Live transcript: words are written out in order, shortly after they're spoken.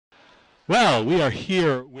Well, we are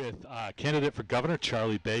here with candidate for governor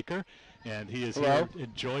Charlie Baker, and he is Hello. here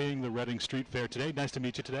enjoying the Reading Street Fair today. Nice to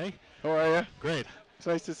meet you today. How are you? Great. It's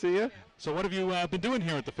nice to see you. So what have you been doing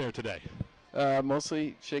here at the fair today?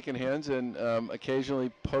 Mostly shaking hands and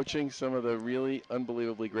occasionally poaching some of the really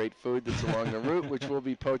unbelievably great food that's along the route, which we'll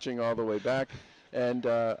be poaching all the way back. And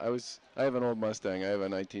I have an old Mustang. I have a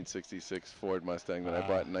 1966 Ford Mustang that I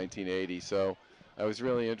bought in 1980. So I was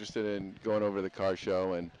really interested in going over to the car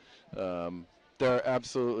show, and there are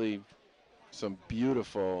absolutely some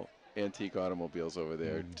beautiful antique automobiles over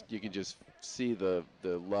there. You can just see the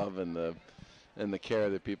love and the care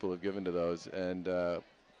that people have given to those. And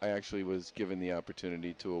I actually was given the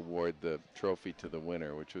opportunity to award the trophy to the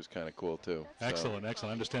winner, which was kind of cool too. Excellent,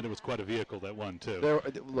 excellent. I understand it was quite a vehicle that won too.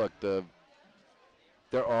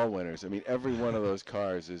 They're all winners. I mean, every one of those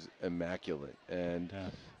cars is immaculate, and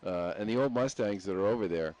the old Mustangs that are over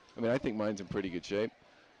there. I mean, I think mine's in pretty good shape,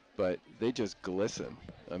 but they just glisten.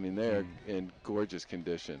 I mean, they are in gorgeous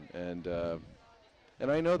condition, and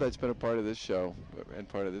I know that's been a part of this show and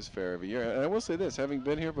part of this fair every year. And I will say this, having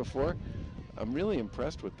been here before, I'm really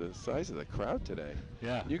impressed with the size of the crowd today.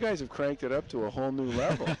 Yeah. You guys have cranked it up to a whole new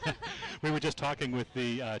level. We were just talking with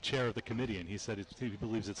the chair of the committee, and he said he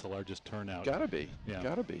believes it's the largest turnout. Gotta be. Yeah.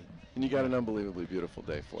 Gotta be. And you got an unbelievably beautiful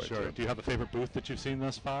day for it. Sure. Too. Do you have a favorite booth that you've seen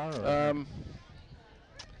thus far? Or?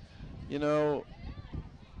 You know,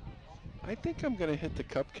 I think I'm going to hit the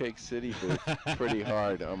Cupcake City booth pretty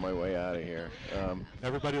hard on my way out of here.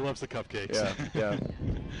 Everybody loves the cupcakes. Yeah, yeah.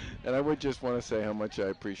 And I would just want to say how much I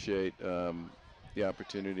appreciate the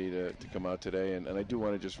opportunity to come out today. And I do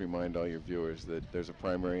want to just remind all your viewers that there's a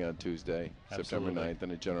primary on Tuesday, September 9th,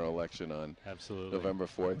 and a general election on November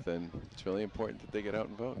 4th. And it's really important that they get out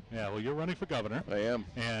and vote. Yeah, well, you're running for governor. I am.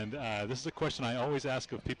 And this is a question I always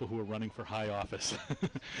ask of people who are running for high office.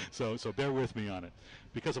 so bear with me on it.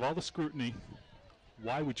 Because of all the scrutiny,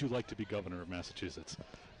 why would you like to be governor of Massachusetts?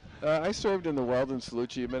 I served in the Weldon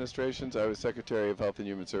Cellucci administrations. I was Secretary of Health and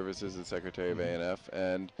Human Services and Secretary of A&F,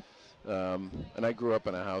 and I grew up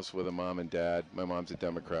in a house with a mom and dad. My mom's a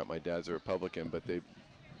Democrat, my dad's a Republican, but they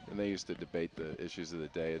used to debate the issues of the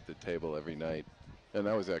day at the table every night, and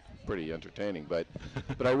that was pretty entertaining. But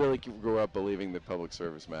I really grew up believing that public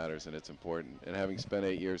service matters and it's important. And having spent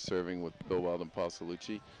 8 years serving with Bill Weld and Paul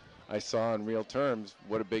Cellucci, I saw in real terms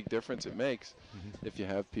what a big difference it makes if you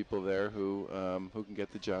have people there who can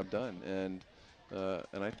get the job done. And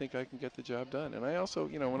I think I can get the job done. And I also,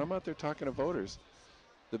 when I'm out there talking to voters,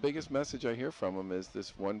 the biggest message I hear from them is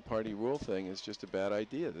this one-party rule thing is just a bad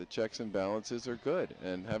idea. The checks and balances are good.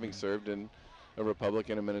 And having served in a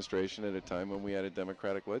Republican administration at a time when we had a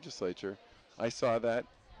Democratic legislature, I saw that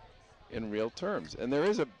in real terms. And there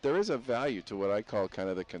is a value to what I call kind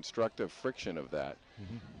of the constructive friction of that.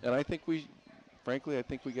 And I think frankly, I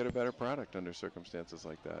think we get a better product under circumstances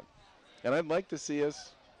like that. And I'd like to see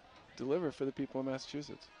us deliver for the people of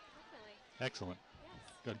Massachusetts. Definitely. Excellent.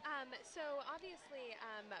 Good. So obviously,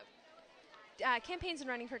 campaigns and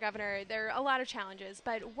running for governor, there are a lot of challenges,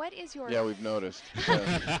 but what is your... Yeah, we've noticed.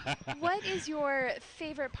 What is your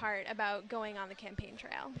favorite part about going on the campaign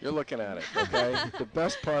trail? You're looking at it, okay? The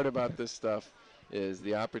best part about this stuff is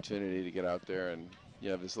the opportunity to get out there, and you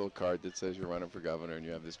have this little card that says you're running for governor, and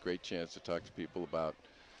you have this great chance to talk to people about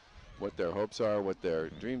what their hopes are, what their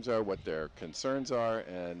dreams are, what their concerns are.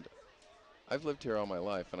 And I've lived here all my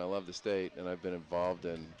life, and I love the state, and I've been involved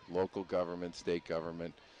in local government, state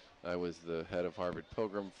government. I was the head of Harvard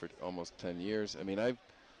Pilgrim for almost 10 years. I mean,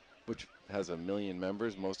 which has 1 million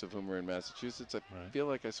members, most of whom are in Massachusetts. I feel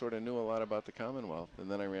like I sort of knew a lot about the Commonwealth. And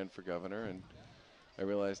then I ran for governor, and I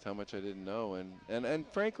realized how much I didn't know, and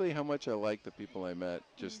frankly, how much I liked the people I met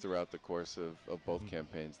just throughout the course of both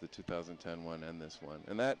campaigns, the 2010 one and this one.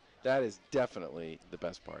 And that is definitely the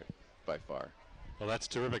best part, by far. Well, that's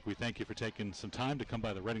terrific. We thank you for taking some time to come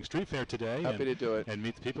by the Reading Street Fair today. Happy to do it. And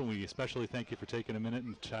meet the people. We especially thank you for taking a minute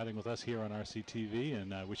and chatting with us here on RCTV,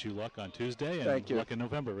 and wish you luck on Tuesday and luck in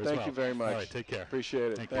November as well. Thank you very much. All right, take care.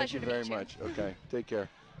 Appreciate it. Thank you very much. Okay, take care.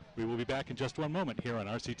 We will be back in just one moment here on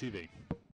RCTV.